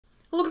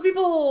Hello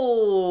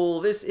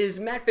people, this is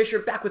Matt Fisher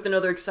back with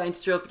another exciting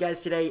tutorial for you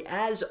guys today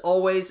as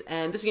always,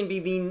 and this is going to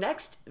be the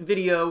next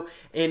video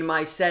in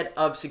my set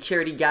of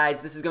security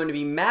guides. This is going to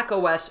be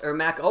macOS or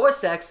Mac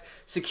OS X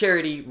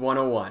Security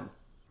 101.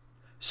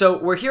 So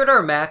we're here at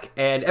our Mac,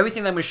 and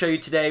everything that I'm going to show you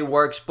today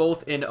works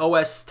both in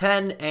OS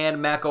X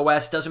and Mac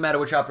OS. Doesn't matter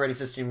which operating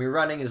system you're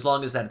running as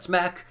long as that it's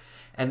Mac.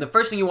 And the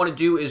first thing you want to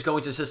do is go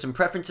into System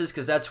Preferences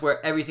because that's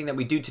where everything that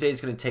we do today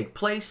is going to take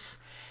place.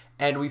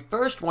 And we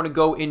first want to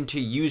go into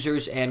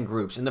users and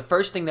groups. And the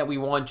first thing that we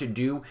want to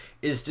do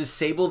is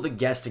disable the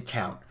guest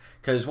account.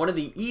 Because one of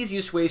the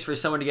easiest ways for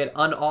someone to get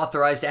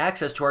unauthorized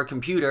access to our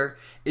computer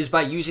is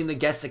by using the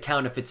guest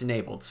account if it's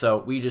enabled. So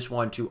we just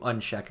want to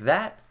uncheck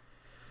that.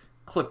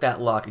 Click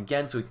that lock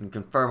again so we can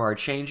confirm our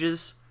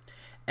changes.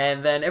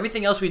 And then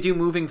everything else we do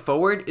moving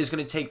forward is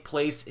going to take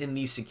place in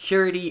the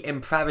security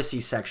and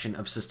privacy section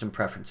of System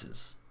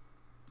Preferences.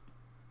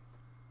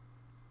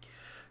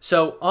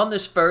 So on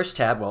this first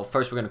tab, well,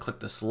 first we're going to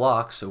click this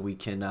lock so we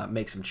can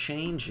make some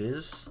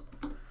changes.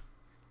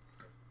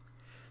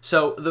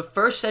 So the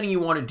first setting you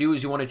want to do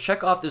is you want to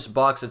check off this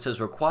box that says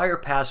require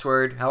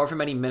password however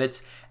many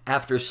minutes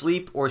after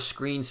sleep or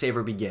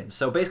screensaver begins.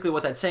 So basically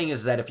what that's saying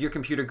is that if your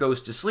computer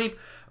goes to sleep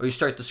or you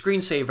start the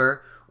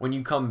screensaver, when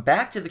you come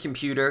back to the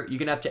computer, you're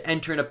going to have to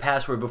enter in a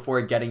password before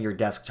getting your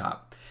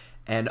desktop.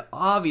 And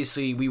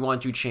obviously we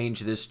want to change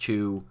this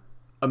to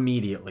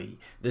immediately.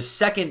 The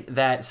second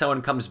that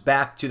someone comes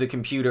back to the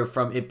computer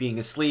from it being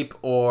asleep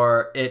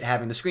or it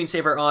having the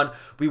screensaver on,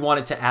 we want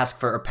it to ask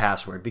for a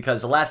password,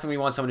 because the last thing we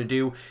want someone to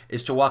do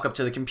is to walk up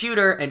to the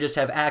computer and just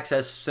have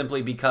access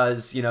simply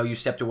because, you know, you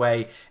stepped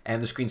away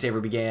and the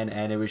screensaver began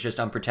and it was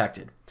just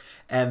unprotected.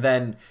 And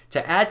then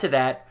to add to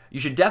that, you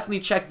should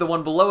definitely check the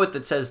one below it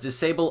that says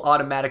disable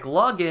automatic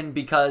login,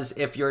 because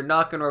if you're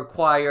not going to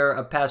require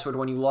a password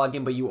when you log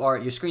in but you are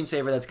at your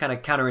screensaver, that's kind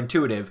of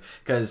counterintuitive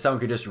because someone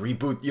could just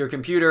reboot your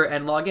computer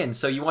and log in.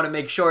 So you want to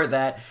make sure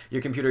that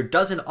your computer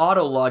doesn't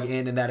auto log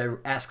in and that it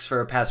asks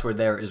for a password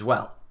there as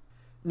well.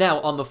 Now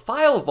on the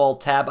File Vault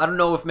tab, I don't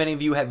know if many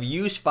of you have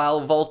used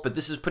File Vault, but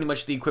this is pretty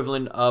much the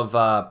equivalent of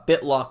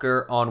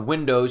BitLocker on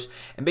Windows.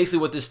 And basically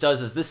what this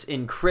does is this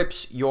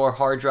encrypts your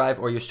hard drive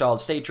or your solid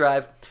state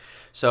drive.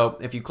 So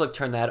if you click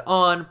turn that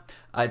on,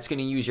 it's going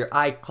to use your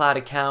iCloud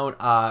account.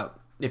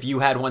 If you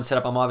had one set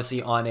up, I'm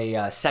obviously on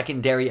a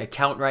secondary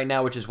account right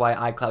now, which is why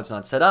iCloud's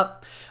not set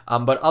up.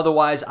 But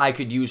otherwise, I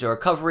could use a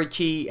recovery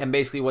key, and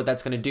basically what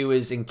that's going to do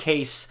is, in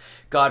case,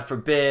 God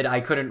forbid, I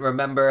couldn't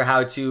remember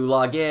how to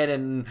log in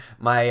and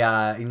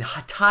my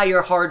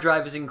entire hard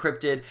drive is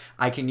encrypted,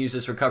 I can use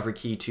this recovery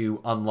key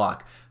to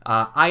unlock.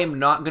 I am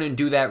not going to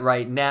do that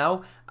right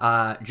now,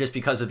 just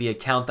because of the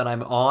account that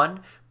I'm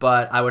on.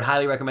 But I would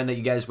highly recommend that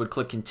you guys would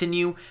click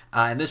continue.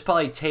 And this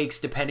probably takes,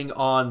 depending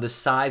on the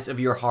size of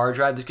your hard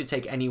drive, this could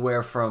take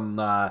anywhere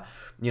from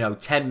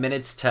 10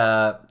 minutes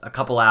to a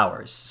couple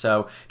hours.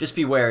 So just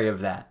be wary of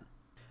that.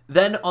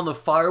 Then on the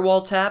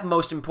Firewall tab,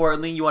 most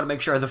importantly, you want to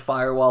make sure the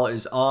firewall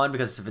is on,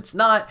 because if it's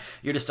not,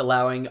 you're just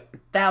allowing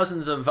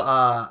thousands of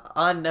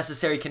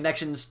unnecessary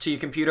connections to your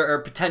computer, or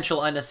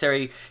potential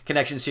unnecessary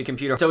connections to your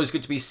computer. It's always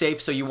good to be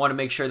safe, so you want to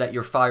make sure that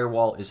your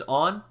firewall is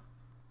on.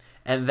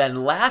 And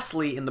then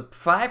lastly, in the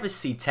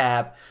Privacy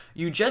tab,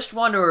 you just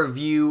want to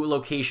review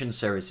location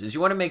services.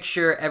 You want to make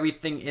sure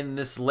everything in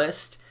this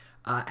list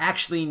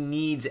actually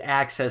needs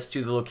access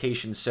to the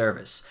location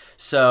service.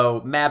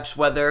 So maps,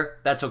 weather,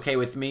 that's okay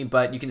with me,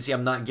 but you can see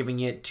I'm not giving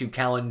it to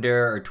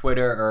calendar or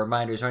Twitter or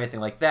reminders or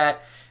anything like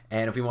that.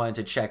 And if we wanted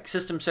to check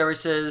system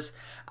services,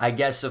 I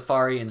guess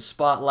Safari and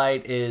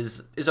Spotlight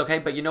is okay.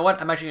 But you know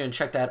what? I'm actually going to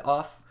check that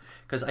off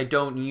because I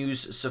don't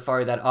use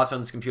Safari that often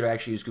on this computer. I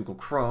actually use Google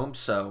Chrome,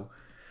 so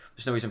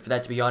there's no reason for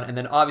that to be on. And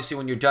then obviously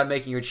when you're done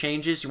making your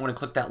changes, you want to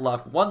click that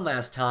lock one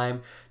last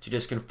time to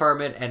just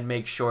confirm it and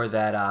make sure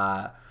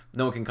that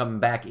no one can come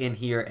back in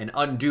here and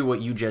undo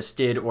what you just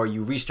did, or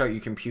you restart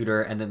your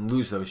computer and then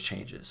lose those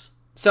changes.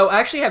 So I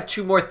actually have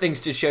two more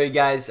things to show you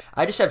guys.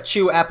 I just have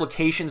two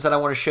applications that I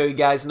want to show you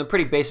guys, and they're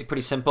pretty basic,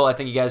 pretty simple. I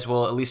think you guys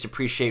will at least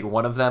appreciate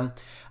one of them.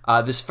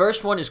 This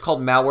first one is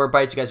called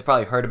Malwarebytes. You guys have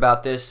probably heard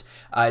about this.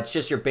 It's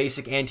just your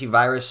basic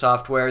antivirus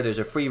software. There's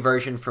a free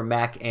version for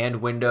Mac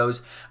and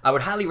Windows. I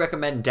would highly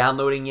recommend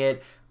downloading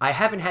it. I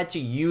haven't had to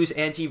use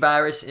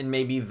antivirus in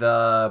maybe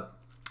the,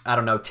 I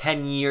don't know,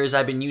 10 years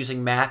I've been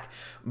using Mac,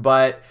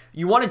 but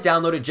you want to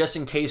download it just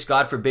in case,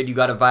 God forbid, you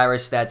got a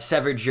virus that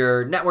severed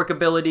your network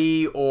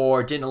ability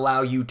or didn't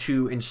allow you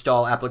to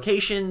install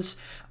applications.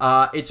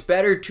 It's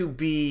better to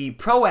be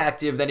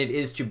proactive than it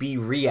is to be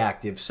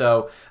reactive.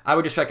 So I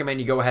would just recommend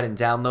you go ahead and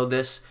download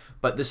this.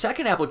 But the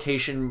second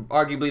application,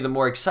 arguably the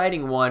more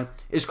exciting one,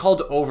 is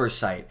called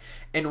Oversight.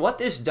 And what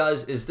this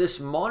does is this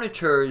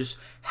monitors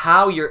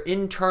how your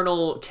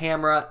internal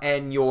camera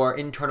and your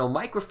internal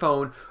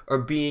microphone are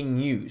being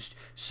used.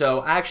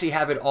 So I actually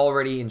have it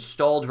already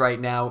installed right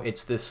now.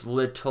 It's this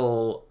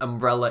little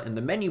umbrella in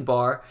the menu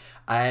bar.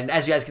 And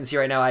as you guys can see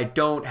right now, I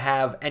don't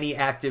have any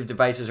active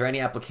devices or any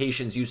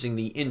applications using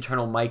the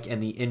internal mic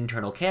and the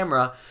internal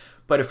camera.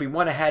 But if we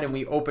went ahead and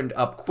we opened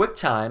up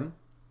QuickTime,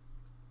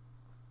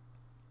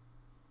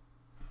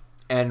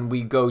 and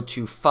we go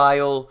to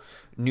File,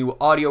 New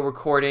Audio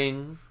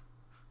Recording,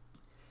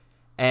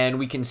 and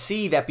we can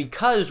see that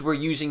because we're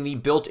using the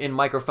built-in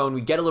microphone,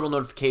 we get a little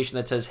notification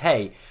that says,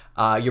 hey,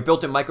 your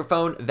built-in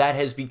microphone, that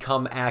has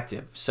become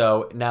active.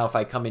 So now if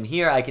I come in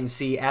here, I can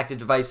see active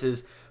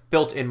devices,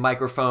 built-in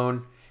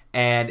microphone,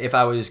 and if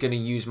I was going to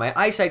use my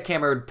iSight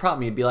camera, it would prompt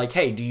me. It'd be like,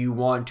 hey, do you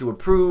want to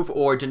approve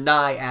or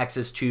deny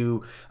access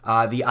to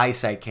the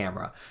iSight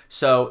camera?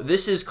 So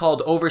this is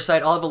called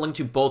Oversight. I'll have a link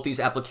to both these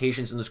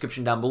applications in the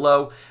description down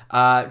below.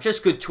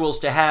 Just good tools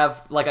to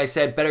have. Like I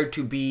said, better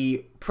to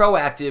be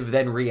proactive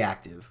than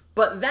reactive.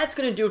 But that's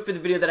going to do it for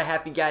the video that I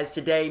have for you guys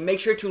today. Make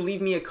sure to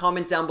leave me a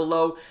comment down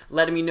below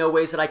letting me know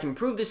ways that I can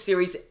improve this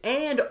series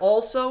and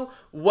also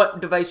what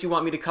device you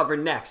want me to cover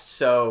next.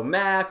 So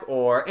Mac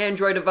or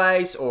Android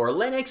device or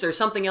Linux or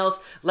something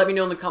else, let me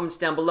know in the comments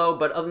down below.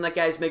 But other than that,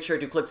 guys, make sure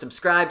to click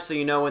subscribe so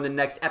you know when the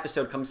next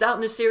episode comes out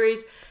in this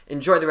series.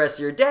 Enjoy the rest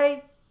of your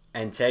day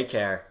and take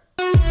care.